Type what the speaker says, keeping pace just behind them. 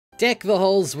Deck the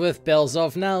halls with bells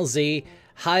of Nilesy.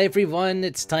 Hi everyone,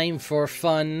 it's time for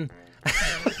fun.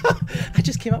 I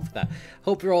just came up with that.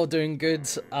 Hope you're all doing good.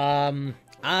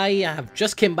 I have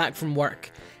just came back from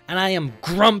work and I am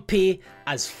grumpy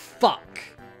as fuck.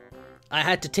 I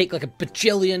had to take like a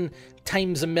bajillion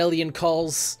times a million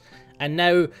calls and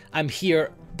now I'm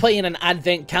here playing an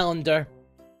advent calendar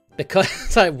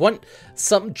because I want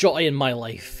some joy in my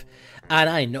life. And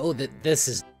I know that this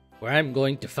is where I'm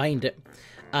going to find it.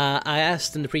 I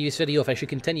asked in the previous video if I should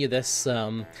continue this.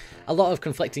 A lot of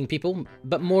conflicting people,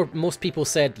 but most people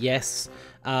said yes.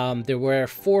 There were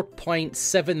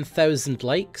 4.7 thousand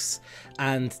likes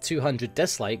and 200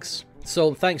 dislikes.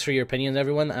 So thanks for your opinions,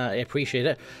 everyone. I appreciate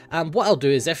it. What I'll do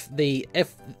is if the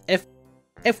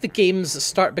games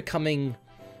start becoming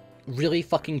really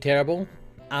fucking terrible,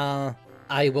 I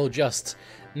will just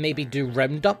maybe do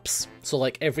roundups. So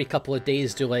like every couple of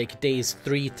days do like days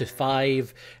 3 to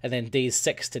 5 and then days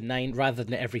 6 to 9 rather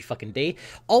than every fucking day.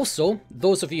 Also,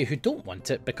 those of you who don't want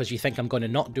it because you think I'm going to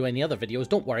not do any other videos,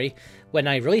 don't worry. When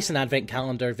I release an advent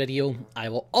calendar video, I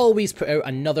will always put out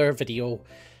another video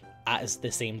at the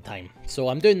same time. So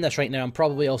I'm doing this right now. I'm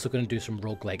probably also going to do some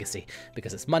Rogue Legacy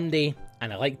because it's Monday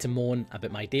and I like to moan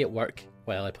about my day at work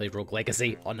while I play Rogue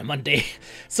Legacy on a Monday.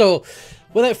 So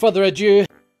without further ado,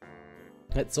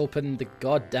 let's open the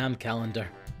goddamn calendar.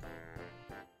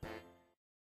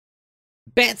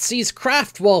 Betsy's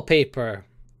craft wallpaper.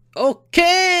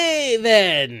 Okay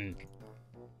then.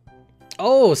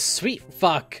 Oh sweet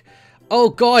fuck. Oh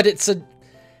god, it's a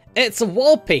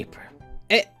wallpaper.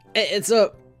 It's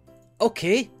a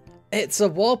okay. It's a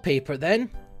wallpaper then.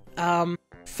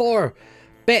 For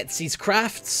Betsy's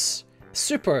crafts.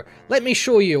 Super. Let me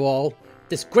show you all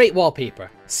this great wallpaper.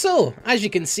 So, as you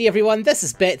can see everyone, this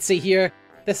is Betsy here.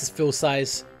 This is full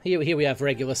size. Here we have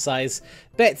regular size.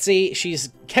 Betsy,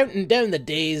 she's counting down the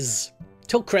days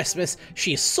till Christmas.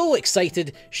 She is so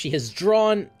excited. She's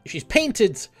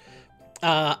painted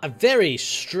a very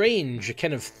strange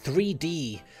kind of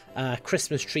 3D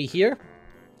Christmas tree here.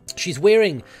 She's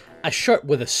wearing a shirt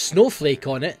with a snowflake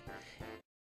on it.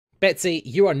 Betsy,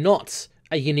 you are not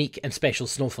a unique and special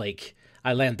snowflake.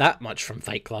 I learned that much from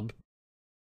Fight Club.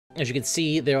 As you can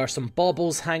see, there are some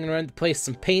baubles hanging around the place,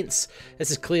 some paints. This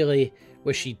is clearly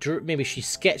where she drew, maybe she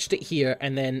sketched it here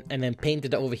and then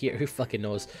painted it over here. Who fucking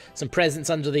knows? Some presents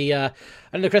under the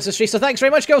Christmas tree. So thanks very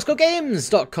much,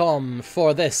 YOGSCAST.com,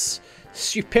 for this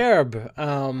superb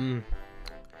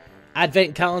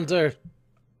advent calendar.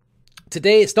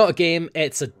 Today it's not a game,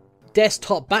 it's a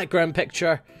desktop background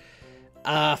picture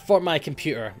for my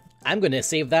computer. I'm going to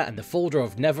save that in the folder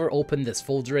of never open this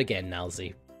folder again,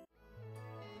 Nilesy.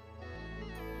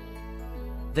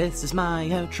 This is my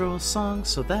outro song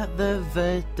so that the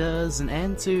vid doesn't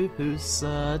end too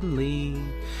suddenly.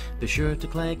 Be sure to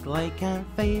click like and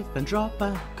fave and drop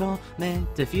a comment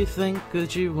if you think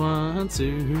that you want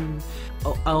to.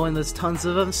 Oh, and there's tons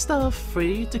of other stuff for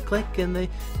you to click in the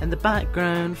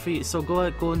background for you. So go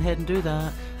ahead and do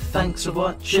that. Thanks for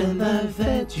watching the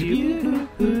vid, you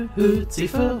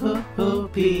beautiful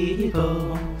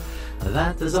people.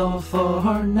 That is all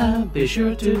for now. Be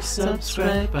sure to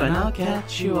subscribe and I'll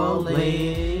catch you all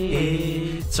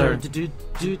later.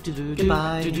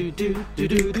 Goodbye.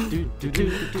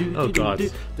 Oh god.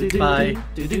 Bye.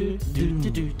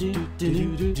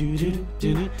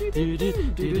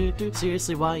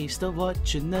 Seriously, why are you still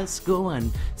watching this? Go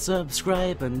and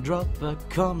subscribe and drop a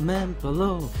comment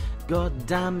below. God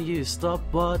damn you, stop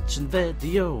watching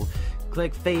video.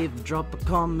 Click fave, drop a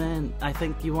comment, I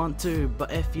think you want to,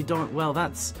 but if you don't, well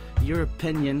that's your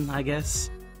opinion, I guess.